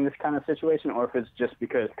handling this kind of situation, or if it's just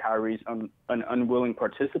because Kyrie's an unwilling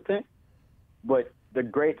participant, but the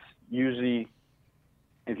greats usually,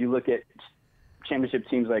 if you look at championship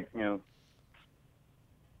teams like,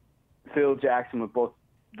 Phil Jackson with both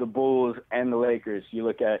the Bulls and the Lakers, you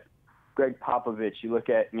look at Greg Popovich, you look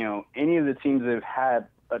at, any of the teams that have had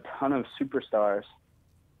a ton of superstars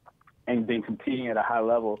and been competing at a high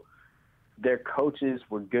level, their coaches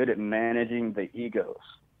were good at managing the egos,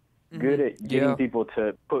 good at getting people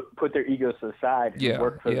to put their egos to the side and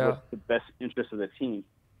work for the best interest of the team.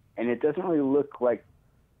 And it doesn't really look like,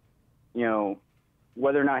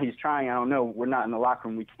 whether or not he's trying, I don't know. We're not in the locker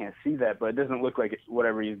room. We can't see that. But it doesn't look like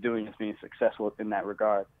whatever he's doing is being successful in that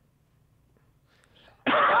regard.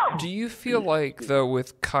 Do you feel like, though,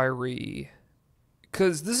 with Kyrie,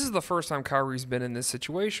 because this is the first time Kyrie's been in this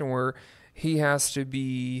situation where he has to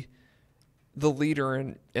be the leader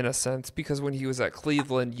in a sense, because when he was at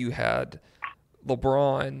Cleveland, you had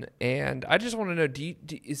LeBron. And I just want to know,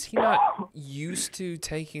 is he not used to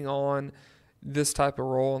taking on this type of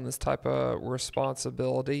role and this type of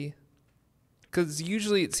responsibility? Because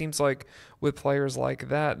usually it seems like with players like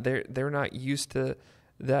that, they're not used to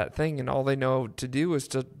that thing, and all they know to do is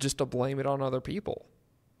to blame it on other people.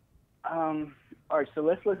 All right, so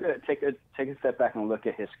let's take a step back and look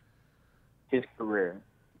at his career.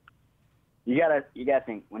 You gotta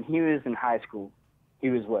think, when he was in high school, he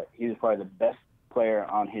was what? He was probably the best player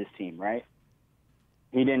on his team, right?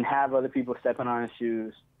 He didn't have other people stepping on his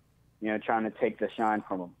shoes, trying to take the shine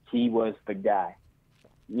from him. He was the guy.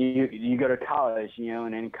 You go to college,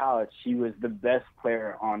 and in college, he was the best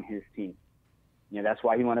player on his team. That's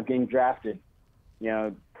why he wound up getting drafted,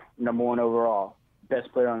 number 1 overall,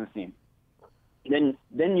 best player on his team. Then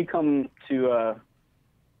you come to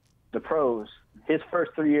the pros. His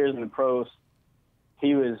first 3 years in the pros,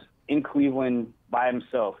 he was in Cleveland by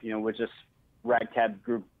himself, with just ragtag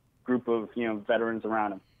group of veterans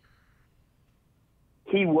around him.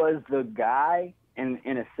 He was the guy in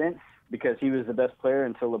a sense because he was the best player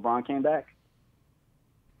until LeBron came back.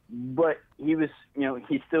 But he was,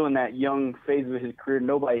 he's still in that young phase of his career.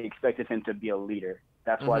 Nobody expected him to be a leader.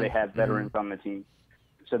 That's why they had veterans on the team.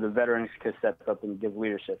 so the veterans could step up and give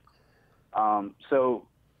leadership. So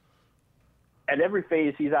at every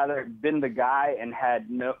phase, he's either been the guy and had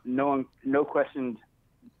no questioned,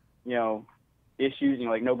 issues,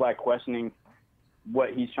 like nobody questioning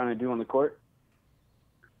what he's trying to do on the court,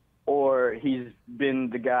 or he's been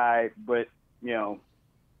the guy, but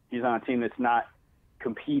he's on a team that's not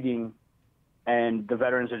competing, and the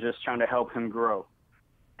veterans are just trying to help him grow.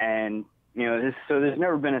 And so there's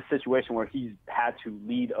never been a situation where he's had to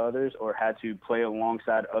lead others or had to play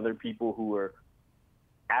alongside other people who were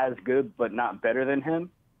as good but not better than him.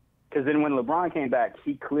 Because then when LeBron came back,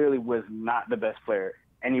 he clearly was not the best player,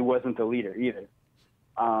 and he wasn't the leader either.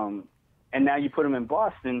 And now you put him in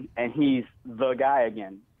Boston, and he's the guy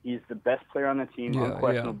again. He's the best player on the team,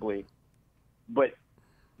 unquestionably. Yeah. But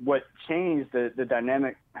what changed the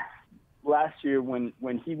dynamic last year when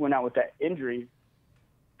he went out with that injury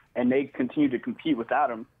and they continued to compete without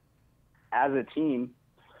him as a team,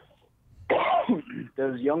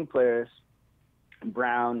 those young players,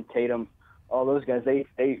 Brown, Tatum, all those guys, they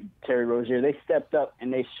Terry Rozier, they stepped up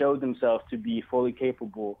and they showed themselves to be fully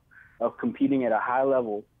capable of competing at a high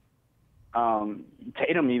level.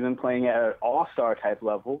 Tatum even playing at an all-star type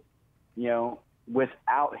level,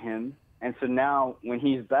 without him. And so now when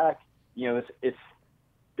he's back,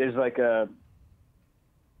 there's like a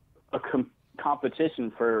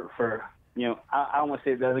competition for I don't want to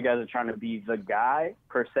say the other guys are trying to be the guy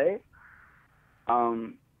per se,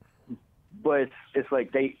 but it's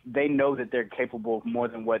like they know that they're capable of more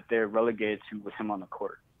than what they're relegated to with him on the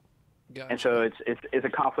court. Gotcha. And so it's a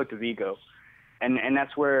conflict of ego, and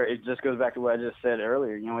that's where it just goes back to what I just said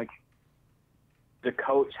earlier. Like the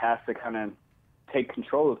coach has to kind of take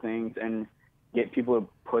control of things and get people to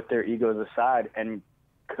put their egos aside and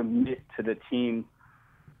commit to the team,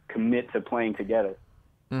 commit to playing together.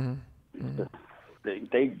 Mm-hmm. Mm-hmm.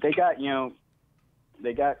 They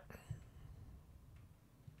got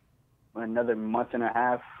another month and a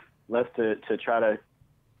half left to try to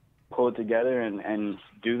pull it together and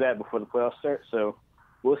do that before the playoffs start. So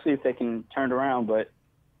we'll see if they can turn it around, but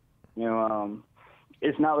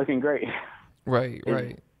it's not looking great. Right.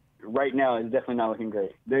 Right now, it's definitely not looking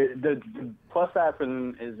great. The plus side for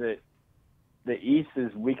them is that the East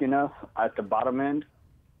is weak enough at the bottom end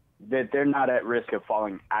that they're not at risk of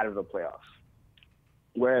falling out of the playoffs.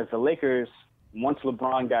 Whereas the Lakers, once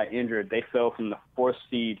LeBron got injured, they fell from the 4th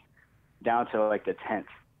seed down to like the 10th,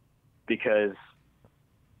 because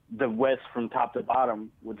the West from top to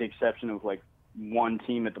bottom, with the exception of like one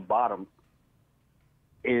team at the bottom,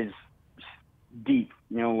 is deep,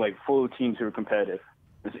 like full of teams who are competitive.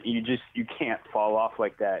 You can't fall off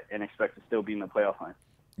like that and expect to still be in the playoff line.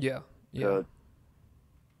 Yeah. So,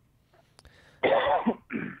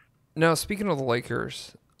 now, speaking of the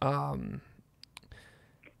Lakers,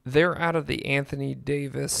 they're out of the Anthony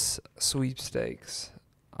Davis sweepstakes.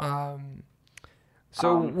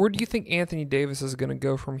 So where do you think Anthony Davis is going to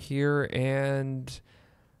go from here, and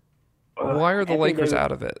why are the Lakers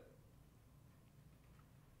out of it?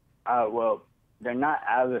 Well, they're not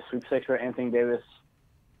out of the sweepstakes for Anthony Davis.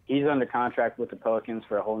 He's under contract with the Pelicans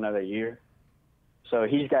for a whole nother year. So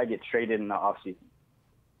he's got to get traded in the offseason.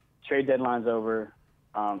 Trade deadline's over.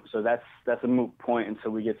 So that's a moot point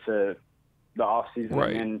until we get to the offseason.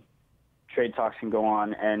 Right. And trade talks can go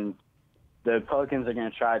on. And the Pelicans are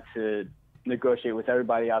going to try to negotiate with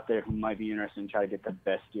everybody out there who might be interested and try to get the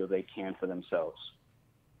best deal they can for themselves.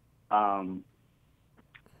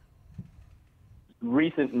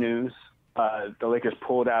 Recent news, the Lakers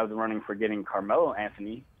pulled out of the running for getting Carmelo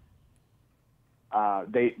Anthony.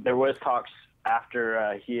 There was talks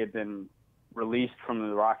after he had been released from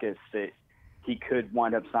the Rockets that he could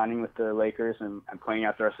wind up signing with the Lakers and playing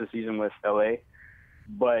out the rest of the season with LA.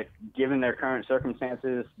 But given their current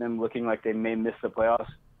circumstances, them looking like they may miss the playoffs,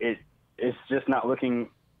 it's just not looking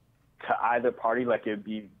to either party like it would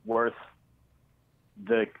be worth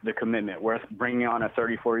the commitment, worth bringing on a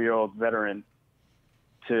 34-year-old veteran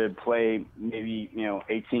to play maybe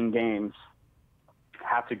 18 games,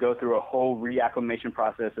 have to go through a whole reacclimation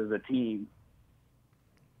process as a team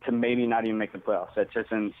to maybe not even make the playoffs. That just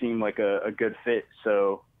doesn't seem like a good fit.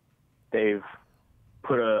 So they've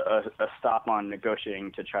put a stop on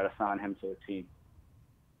negotiating to try to sign him to the team.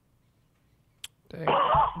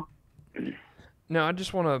 Dang. Now, I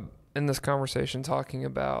just want to end this conversation talking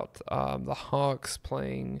about the Hawks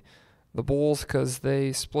playing the Bulls, because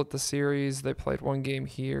they split the series. They played one game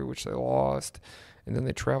here, which they lost, and then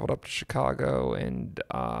they traveled up to Chicago and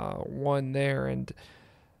won there. And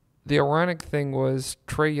the ironic thing was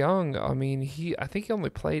Trae Young, I think he only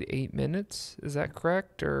played 8 minutes. Is that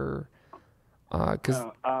correct? Or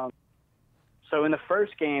So in the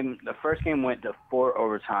first game went to 4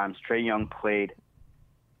 overtimes. Trae Young played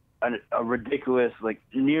a ridiculous, like,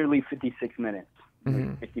 nearly 56 minutes,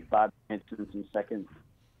 like 55 minutes and some seconds.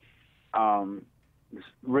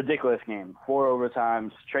 Ridiculous game. 4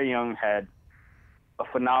 overtimes. Trae Young had a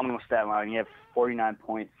phenomenal stat line. He had 49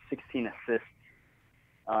 points, 16 assists.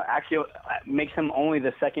 Actually, makes him only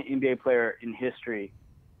the second NBA player in history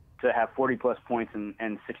to have 40-plus points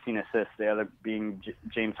and 16 assists, the other being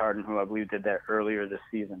James Harden, who I believe did that earlier this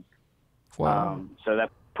season. Wow. So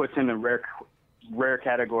that puts him in rare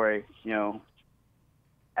category, you know,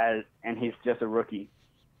 and he's just a rookie.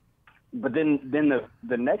 But then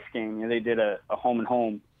the next game, you know, they did a home and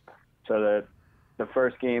home. So the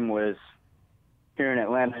first game was here in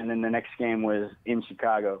Atlanta, and then the next game was in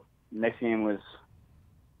Chicago. The next game was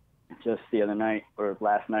just the other night or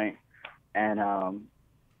last night, and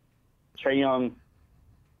Trae Young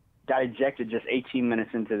got ejected just 18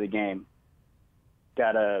 minutes into the game.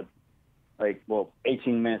 Got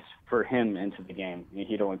 18 minutes for him into the game. I mean,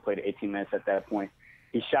 he'd only played 18 minutes at that point.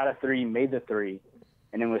 He shot a 3, made the 3,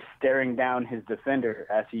 and then was staring down his defender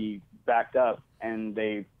as he backed up, and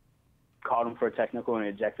they called him for a technical and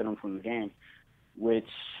ejected him from the game, which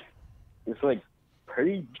is like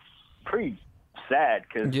pretty sad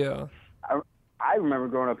because Yeah. I remember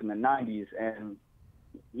growing up in the 90s, and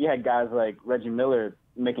you had guys like Reggie Miller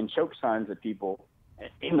making choke signs at people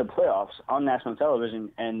in the playoffs on national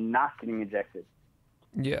television and not getting ejected.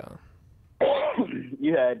 Yeah.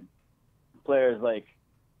 You had players like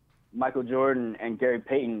Michael Jordan and Gary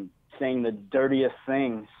Payton saying the dirtiest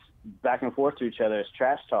things back and forth to each other as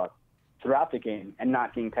trash talk throughout the game and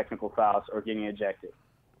not getting technical fouls or getting ejected.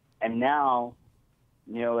 And now,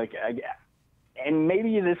 you know, like, and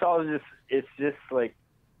maybe this all is it's just like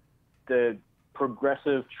the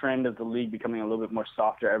progressive trend of the league becoming a little bit more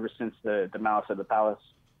softer ever since the Malice at the Palace.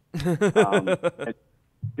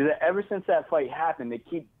 Ever since that fight happened, they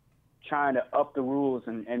keep trying to up the rules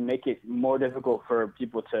and make it more difficult for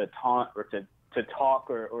people to taunt or to talk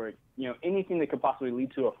or you know, anything that could possibly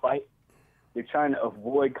lead to a fight. They're trying to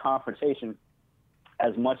avoid confrontation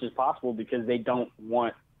as much as possible because they don't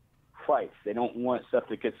want fights. They don't want stuff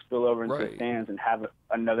that could spill over into the stands and have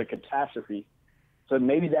another catastrophe. So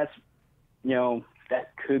maybe that's, you know,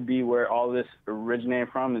 that could be where all this originated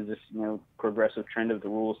from, is this, you know, progressive trend of the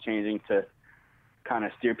rules changing to kind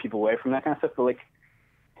of steer people away from that kind of stuff. But like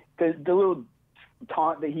the little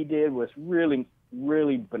taunt that he did was really,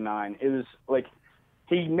 really benign. It was like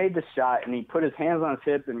he made the shot and he put his hands on his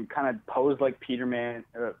hip and kind of posed like Peter Pan.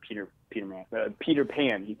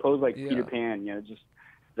 He posed like Peter Pan, you know, just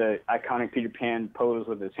the iconic Peter Pan pose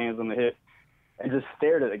with his hands on the hip, and just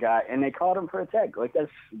stared at the guy. And they called him for a tech. Like,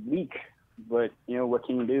 that's weak, but you know, what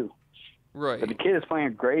can you do? Right. But the kid is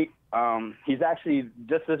playing great. He's actually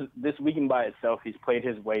just this weekend by itself, he's played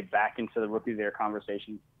his way back into the Rookie of the Year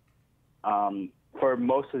conversation. For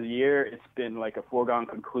most of the year, it's been like a foregone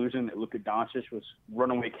conclusion that Luka Doncic was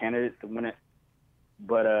runaway candidate to win it.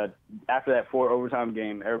 But after that 4 overtime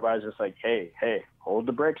game, everybody's just like, hey, hold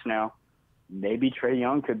the brakes now. Maybe Trae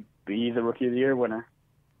Young could be the Rookie of the Year winner.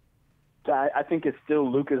 So I think it's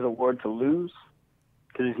still Luka's award to lose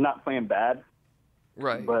because he's not playing bad.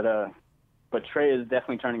 Right. But Trae is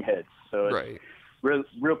definitely turning heads. So it's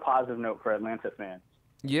real positive note for Atlanta fans.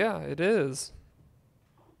 Yeah, it is.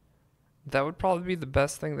 That would probably be the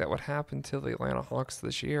best thing that would happen to the Atlanta Hawks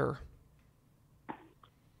this year.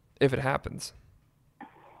 If it happens.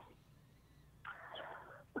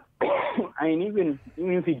 I mean, even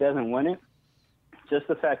if he doesn't win it, just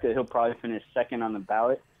the fact that he'll probably finish second on the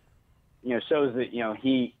ballot, you know, shows that, you know,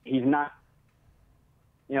 he's not,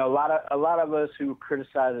 you know, a lot of us who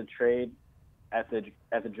criticize a trade at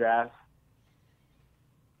the draft,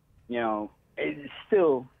 you know, it's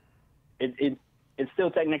still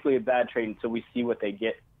technically a bad trade until we see what they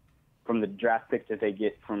get from the draft pick that they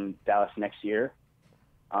get from Dallas next year.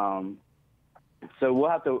 So we'll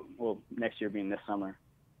have to, well, next year being this summer.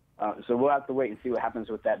 So we'll have to wait and see what happens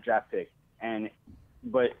with that draft pick.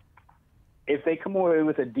 But if they come away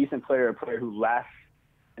with a decent player, a player who lasts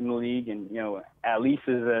in the league and, you know, at least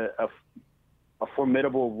is a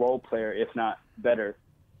formidable role player, if not better,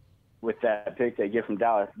 with that pick they get from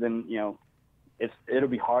Dallas, then, you know, it'll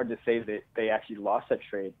be hard to say that they actually lost that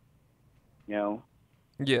trade, you know.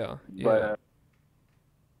 Yeah.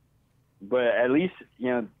 But at least, you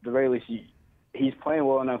know, the very least, he's playing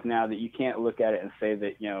well enough now that you can't look at it and say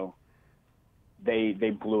that, you know, they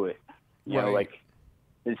blew it. You know, like,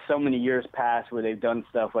 there's so many years past where they've done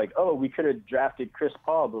stuff like, oh, we could have drafted Chris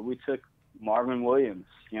Paul, but we took Marvin Williams.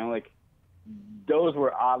 You know, like, those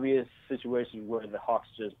were obvious situations where the Hawks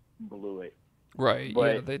just blew it. Right.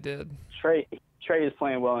 But Yeah, they did. Trey is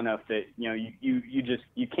playing well enough that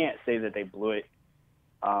you can't say that they blew it.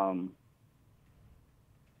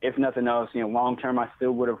 If nothing else, long term, I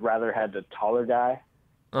still would have rather had the taller guy.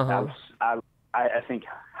 I think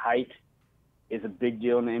height is a big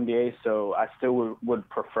deal in the NBA, so I still would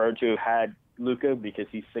prefer to have had Luka because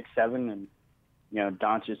he's 6'7", and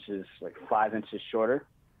Doncic is like 5 inches shorter.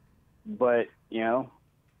 But the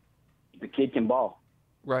kid can ball.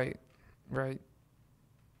 Right.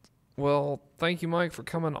 Well, thank you, Mike, for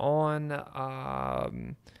coming on.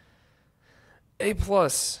 A+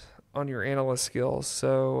 on your analyst skills.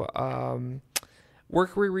 So, where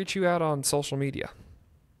can we reach you out on social media?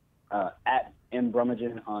 At M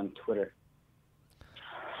Brumagen on Twitter.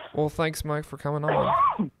 Well, thanks, Mike, for coming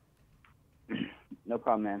on. No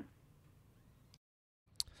problem, man.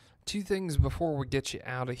 2 things before we get you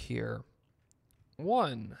out of here.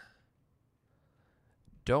 1,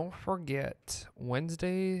 don't forget,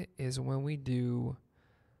 Wednesday is when we do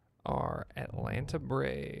our Atlanta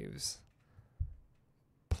Braves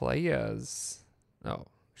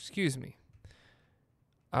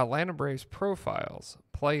Atlanta Braves profiles,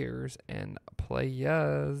 players, and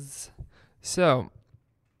players. So,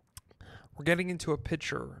 we're getting into a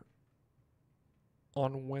picture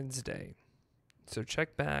on Wednesday. So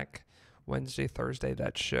check back Wednesday, Thursday.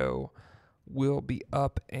 That show will be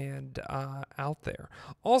up and out there.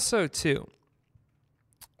 Also, too,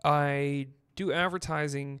 I do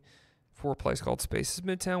advertising for a place called Spaces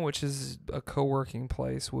Midtown, which is a co-working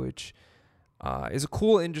place, which is a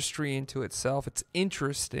cool industry into itself. It's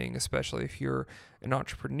interesting, especially if you're an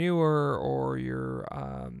entrepreneur or you're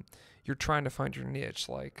trying to find your niche,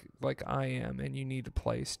 like I am, and you need a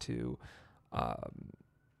place to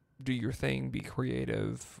do your thing, be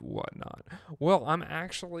creative, whatnot. Well, I'm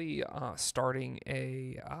actually starting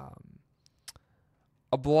a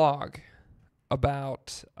blog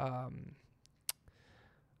about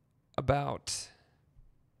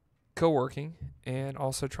co-working, and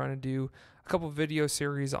also trying to do a couple of video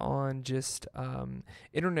series on just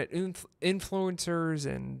internet influencers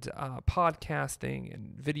and podcasting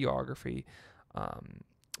and videography.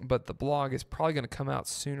 But the blog is probably going to come out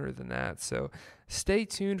sooner than that, so stay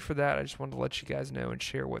tuned for that. I just wanted to let you guys know and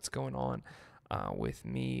share what's going on with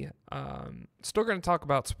me. Still going to talk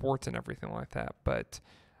about sports and everything like that, but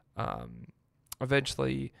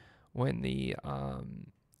eventually when the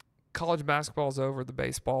college basketball is over, the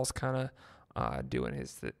baseball's kind of doing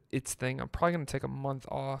its thing. I'm probably going to take a month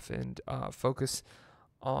off and focus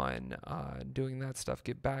on doing that stuff,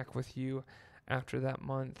 get back with you after that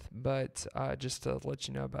month, but just to let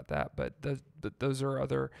you know about that. But those are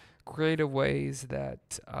other creative ways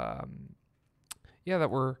that that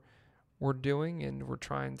we're doing, and we're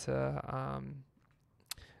trying to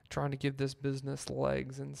give this business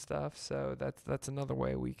legs and stuff. So that's another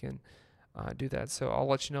way we can do that. So I'll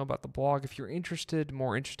let you know about the blog if you're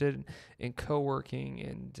more interested in co-working,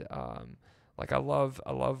 and I love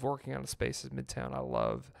working on a Spaces Midtown. I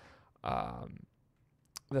love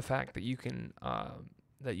the fact that you can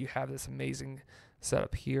that you have this amazing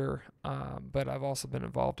setup here, but I've also been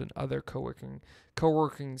involved in other co-working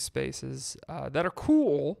spaces that are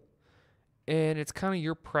cool, and it's kind of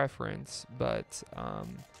your preference, but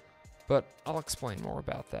I'll explain more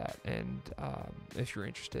about that. And if you're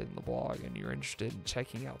interested in the blog and you're interested in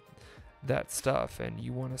checking out that stuff, and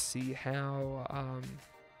you want to see how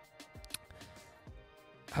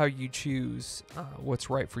you choose what's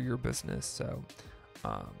right for your business, so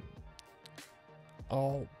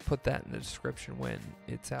I'll put that in the description when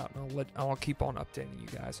it's out, and I'll keep on updating you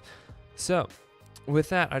guys. So with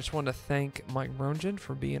that, I just want to thank Mike Brumagen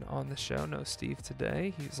for being on the show. No Steve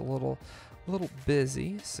today; he's a little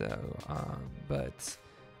busy. So, but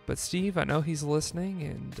Steve, I know he's listening,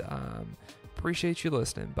 and appreciate you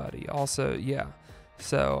listening, buddy. Also, yeah.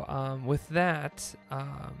 So with that,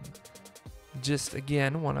 just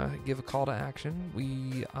again want to give a call to action.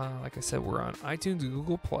 We, like I said, we're on iTunes and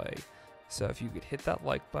Google Play. So if you could hit that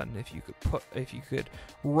like button, if you could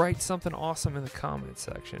write something awesome in the comment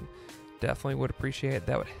section, definitely would appreciate it.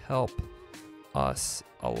 That would help us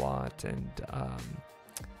a lot, and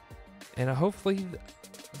hopefully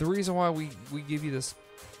the reason why we give you this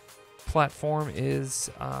platform is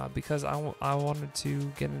because I wanted to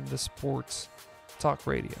get into sports talk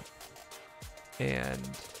radio, and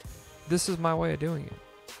this is my way of doing it.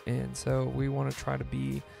 And so we want to try to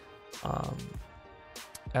be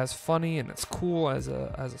as funny and as cool as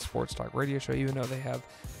a sports talk radio show, even though they have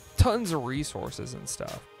tons of resources and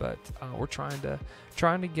stuff. But we're trying to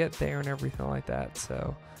get there and everything like that.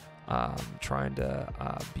 So trying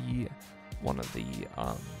to be one of the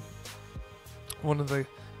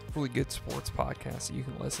really good sports podcasts that you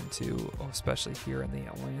can listen to, especially here in the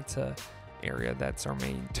Atlanta area. That's our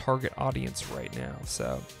main target audience right now.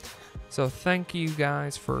 So thank you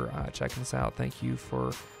guys for checking us out. Thank you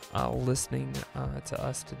for listening to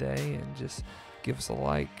us today, and just give us a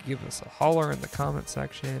like, give us a holler in the comment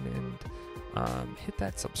section, and hit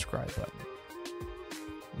that subscribe button.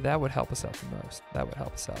 That would help us out the most. That would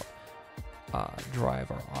help us out,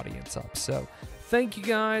 drive our audience up. So thank you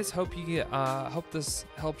guys. Hope this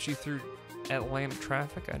helps you through Atlanta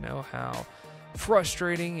traffic. I know how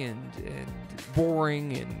frustrating and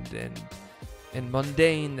boring and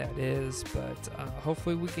mundane that is, but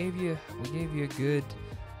hopefully we gave you a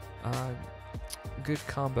good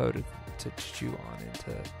combo to chew on and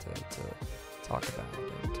to talk about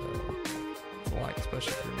and to like,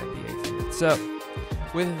 especially if you're an NBA fan. So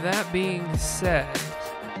with that being said,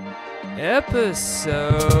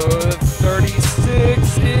 episode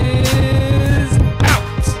 36 is